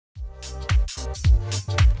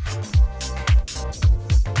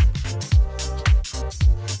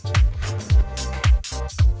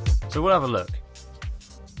So we'll have a look.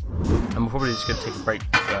 And we're probably just going to take a break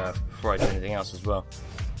before I do anything else as well.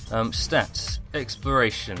 Stats.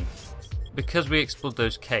 Exploration. Because we explored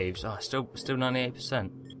those caves, still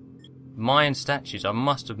 98%. Mine statues, I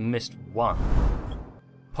must have missed one.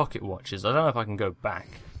 Pocket watches, I don't know if I can go back.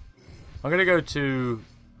 I'm going to go to...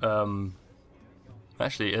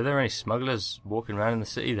 Actually, are there any smugglers walking around in the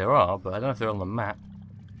city? There are, but I don't know if they're on the map.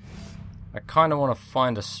 I kind of want to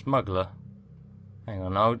find a smuggler. Hang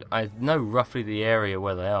on, I know roughly the area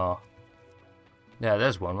where they are. Yeah,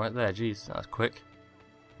 there's one right there. Jeez, that's quick.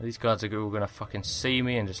 These guys are all going to fucking see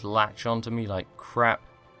me and just latch onto me like crap.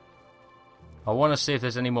 I want to see if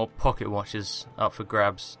there's any more pocket watches up for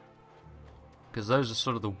grabs. Because those are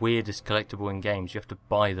sort of the weirdest collectible in games. You have to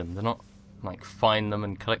buy them. They're not like find them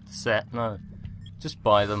and collect the set. No, just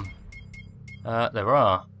buy them. There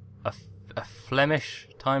are a Flemish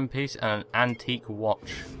timepiece and an antique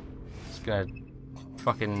watch. It's going to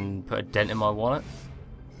fucking put a dent in my wallet.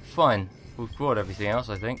 Fine. We've brought everything else,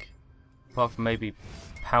 I think. Apart from maybe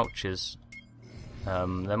pouches.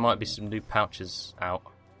 There might be some new pouches out.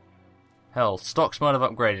 Hell, stocks might have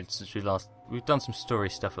upgraded since we've done some story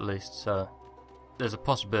stuff at least, so there's a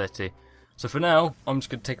possibility. So for now, I'm just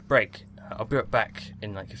going to take a break. I'll be right back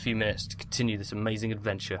in like a few minutes to continue this amazing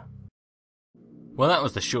adventure. Well, that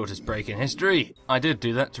was the shortest break in history. I did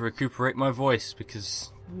do that to recuperate my voice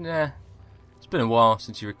because, it's been a while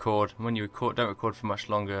since you record. When you record, don't record for much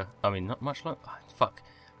longer. I mean, not much longer. Fuck.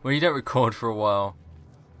 When you don't record for a while,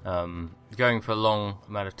 going for a long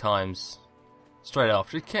amount of times straight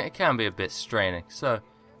after, it can be a bit straining. So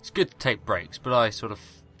it's good to take breaks. But I sort of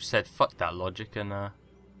said fuck that logic, and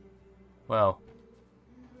well,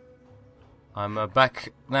 I'm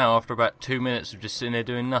back now after about 2 minutes of just sitting there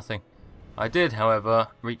doing nothing. I did, however,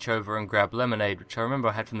 reach over and grab lemonade, which I remember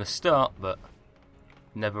I had from the start, but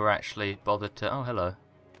never actually bothered to... Oh, hello.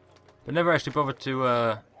 But never actually bothered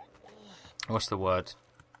to, what's the word?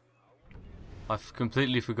 I've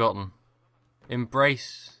completely forgotten.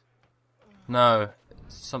 Embrace? No,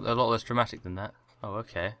 something a lot less dramatic than that. Oh,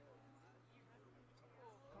 okay.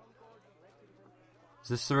 Is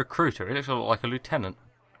this the recruiter? It looks a lot like a lieutenant.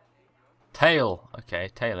 Tail! Okay,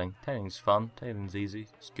 tailing. Tailing's fun. Tailing's easy.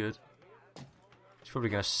 It's good. He's probably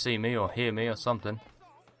going to see me or hear me or something.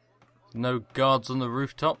 No guards on the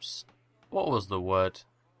rooftops? What was the word?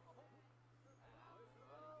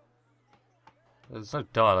 There's no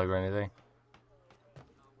dialogue or anything.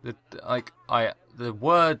 The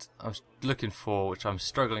word I was looking for, which I'm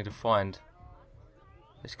struggling to find,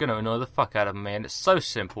 it's going to annoy the fuck out of me, and it's so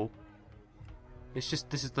simple. It's just,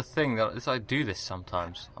 this is the thing, that I do this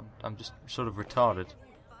sometimes. I'm just sort of retarded.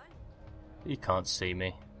 You can't see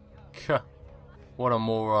me. What a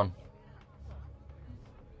moron.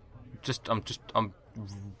 I'm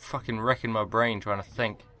fucking wrecking my brain trying to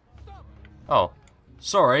think. Oh,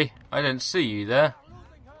 sorry, I didn't see you there.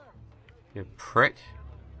 You prick.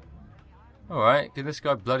 Alright, can this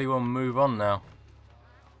guy bloody well move on now?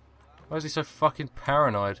 Why is he so fucking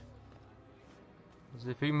paranoid? Because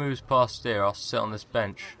if he moves past here, I'll sit on this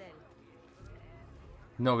bench.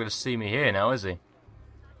 He's not going to see me here now, is he?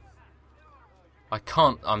 I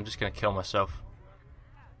can't, I'm just going to kill myself.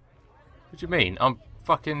 What do you mean? I'm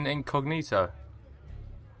fucking incognito.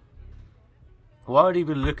 Why would he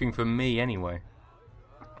be looking for me anyway?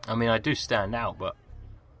 I mean, I do stand out, but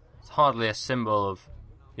it's hardly a symbol of,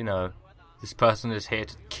 you know, this person is here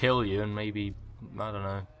to kill you and maybe, I don't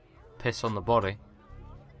know, piss on the body.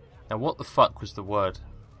 Now, what the fuck was the word?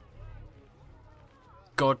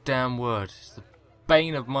 Goddamn word. It's the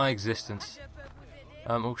bane of my existence.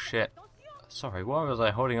 Oh shit. Sorry, why was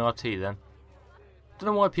I holding RT then? I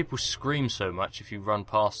don't know why people scream so much if you run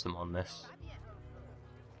past them on this.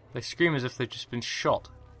 They scream as if they've just been shot.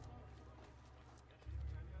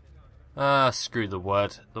 Screw the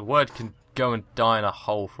word. The word can go and die in a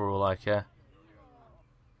hole for all I care.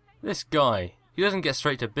 This guy, he doesn't get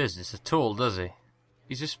straight to business at all, does he?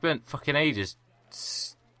 He's just spent fucking ages,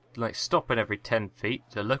 like, stopping every 10 feet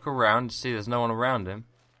to look around to see there's no one around him.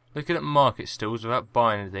 Looking at market stalls without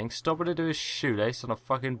buying anything, stopping to do his shoelace on a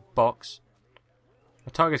fucking box.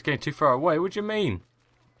 My target's getting too far away, what do you mean?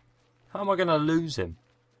 How am I going to lose him?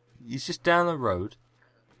 He's just down the road.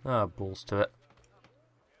 Ah, balls to it.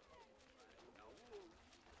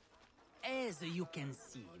 As you can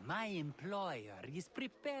see, my employer is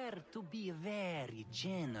prepared to be very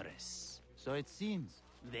generous. So it seems.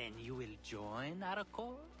 Then you will join our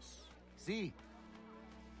cause? See.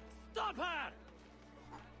 Stop her!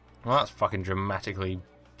 Well, that's fucking dramatically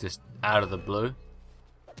just out of the blue.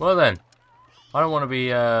 Well then, I don't want to be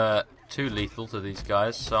too lethal to these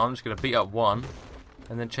guys, so I'm just going to beat up one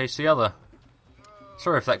and then chase the other.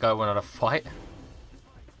 Sorry if that guy went on a fight.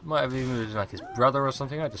 Might have even been like his brother or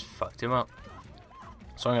something. I just fucked him up.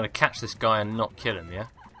 So I'm going to catch this guy and not kill him, yeah?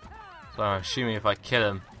 So I'm assuming if I kill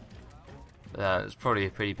him, it's probably a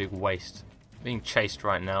pretty big waste. Being chased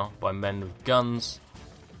right now by men with guns.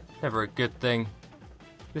 Never a good thing.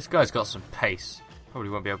 This guy's got some pace. Probably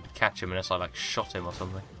won't be able to catch him unless I like shot him or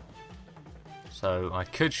something. So I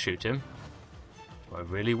could shoot him. Do I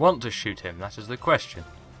really want to shoot him? That is the question.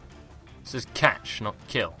 This is catch, not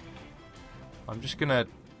kill. I'm just gonna...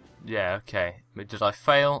 Yeah, okay. Did I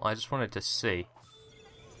fail? I just wanted to see.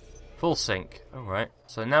 Full sync. Alright.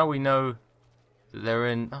 So now we know that they're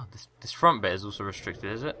in... Oh, this front bit is also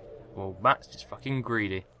restricted, is it? Well, Matt's just fucking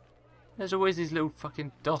greedy. There's always these little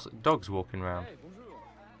fucking dogs walking around.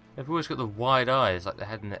 They've always got the wide eyes like they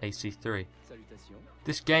had in the AC3.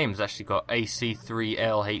 This game's actually got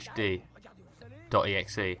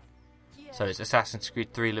AC3LHD.exe. So it's Assassin's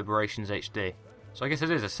Creed 3 Liberations HD. So I guess it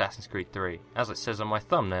is Assassin's Creed 3, as it says on my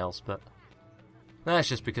thumbnails, but that's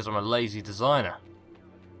just because I'm a lazy designer.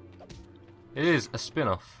 It is a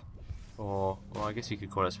spin-off. Or, well, I guess you could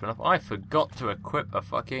call it a spin-off. I forgot to equip a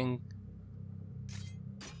fucking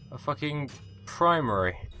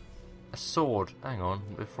primary. A sword. Hang on,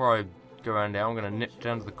 before I go around there, I'm going to nip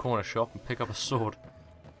down to the corner shop and pick up a sword.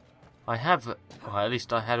 I have, well, at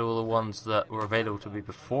least I had all the ones that were available to me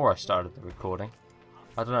before I started the recording.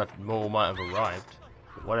 I don't know if more might have arrived,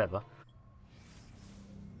 but whatever.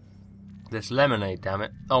 This lemonade, damn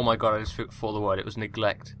it. Oh my god, I just thought the word. It was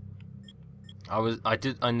neglect. I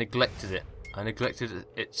neglected it. I neglected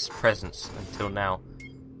its presence until now.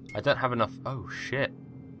 I don't have enough. Oh shit.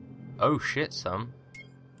 Oh shit, son.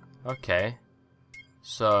 Okay.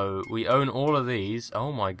 So, we own all of these.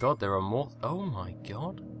 Oh my god, there are more. Oh my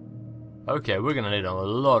god. Okay, we're going to need a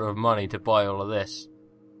lot of money to buy all of this.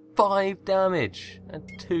 5 damage and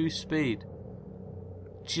 2 speed.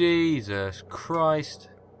 Jesus Christ.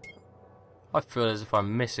 I feel as if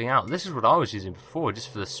I'm missing out. This is what I was using before,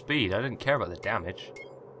 just for the speed. I didn't care about the damage.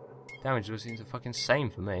 Damage seems the fucking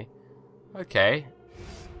same for me. Okay.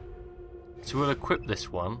 So we'll equip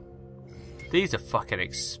this one. These are fucking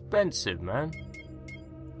expensive, man.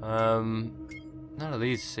 None of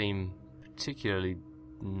these seem particularly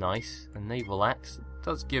nice. A naval axe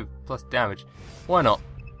does give plus damage. Why not?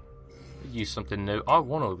 Use something new. I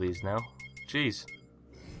want all these now. Jeez.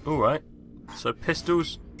 Alright. So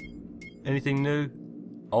pistols. Anything new?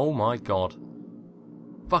 Oh my god.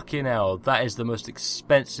 Fucking hell. That is the most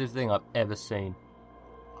expensive thing I've ever seen.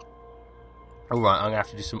 Alright, I'm going to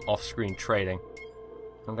have to do some off-screen trading.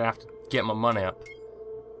 I'm going to have to get my money up.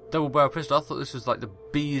 Double barrel pistol. I thought this was like the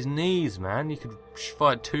bee's knees, man. You could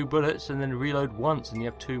fire 2 bullets and then reload once and you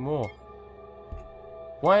have 2 more.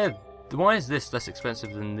 Why is this less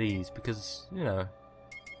expensive than these? Because, you know,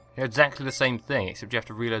 they're exactly the same thing, except you have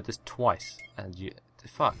to reload this twice. And you...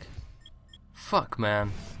 Fuck. Fuck,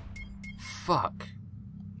 man. Fuck.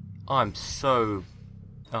 I'm so...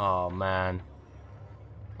 Oh, man.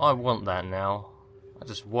 I want that now. I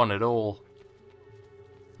just want it all.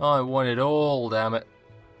 I want it all, damn it.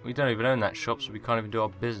 We don't even own that shop, so we can't even do our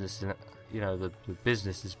business in it. You know, the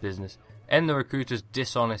business is business. End the recruiter's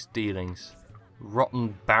dishonest dealings.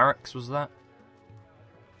 Rotten barracks, was that?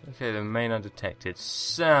 Okay, the main undetected.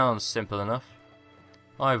 Sounds simple enough.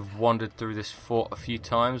 I've wandered through this fort a few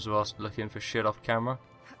times whilst looking for shit off camera.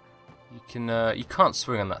 You can't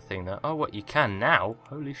swing on that thing though. Oh, what, you can now?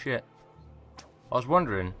 Holy shit. I was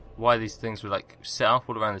wondering why these things were like set up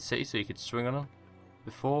all around the city so you could swing on them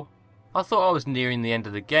before. I thought I was nearing the end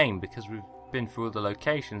of the game because we've been through all the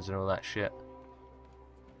locations and all that shit.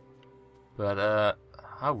 But,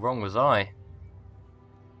 how wrong was I?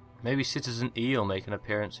 Maybe Citizen E will make an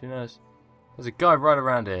appearance, who knows? There's a guy right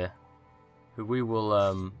around here who we will,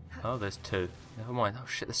 oh, there's 2. Never mind. Oh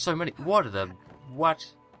shit, there's so many. What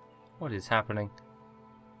is happening?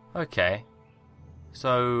 Okay.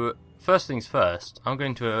 So, first things first, I'm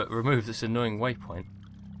going to remove this annoying waypoint.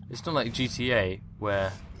 It's not like GTA,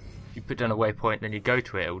 where you put down a waypoint and you go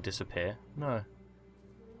to it, it will disappear. No.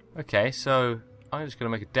 Okay, so I'm just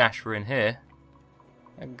going to make a dash for in here.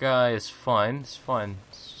 That guy is fine. It's fine.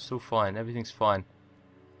 It's still fine. Everything's fine.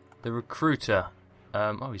 The recruiter.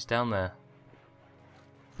 Oh, he's down there.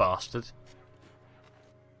 Bastard.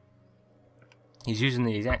 He's using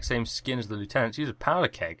the exact same skin as the lieutenant. Use a powder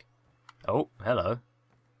keg. Oh, hello.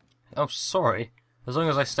 Oh, sorry. As long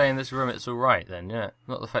as I stay in this room, it's alright then, yeah.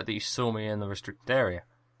 Not the fact that you saw me in the restricted area.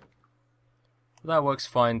 That works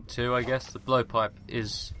fine too, I guess. The blowpipe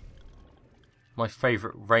is my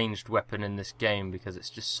favourite ranged weapon in this game because it's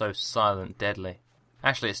just so silent, deadly.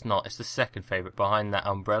 Actually, it's not. It's the second favourite behind that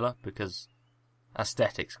umbrella because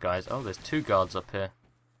Aesthetics, guys. Oh, there's 2 guards up here.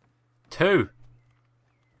 2!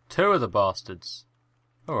 2 of the bastards.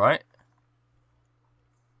 Alright.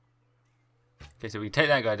 Okay, so we can take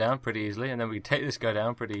that guy down pretty easily, and then we can take this guy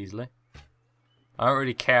down pretty easily. I don't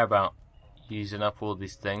really care about using up all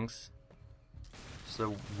these things.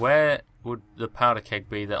 So where would the powder keg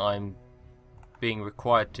be that I'm being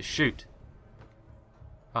required to shoot?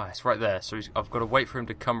 Ah, it's right there, so I've got to wait for him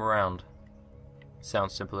to come around.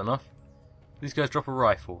 Sounds simple enough. These guys drop a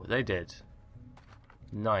rifle. They did.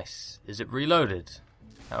 Nice. Is it reloaded?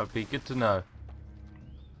 That would be good to know.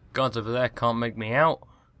 Guards over there can't make me out.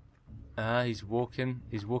 He's walking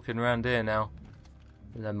around here now.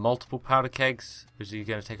 And then multiple powder kegs. Or is he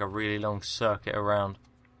going to take a really long circuit around?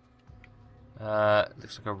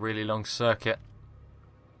 Looks like a really long circuit.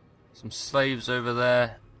 Some slaves over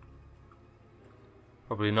there.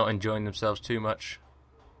 Probably not enjoying themselves too much.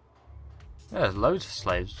 Yeah, there's loads of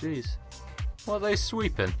slaves, jeez. What are they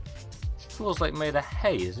sweeping? This floor's like made of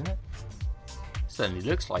hay, isn't it? Certainly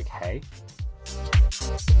looks like hay.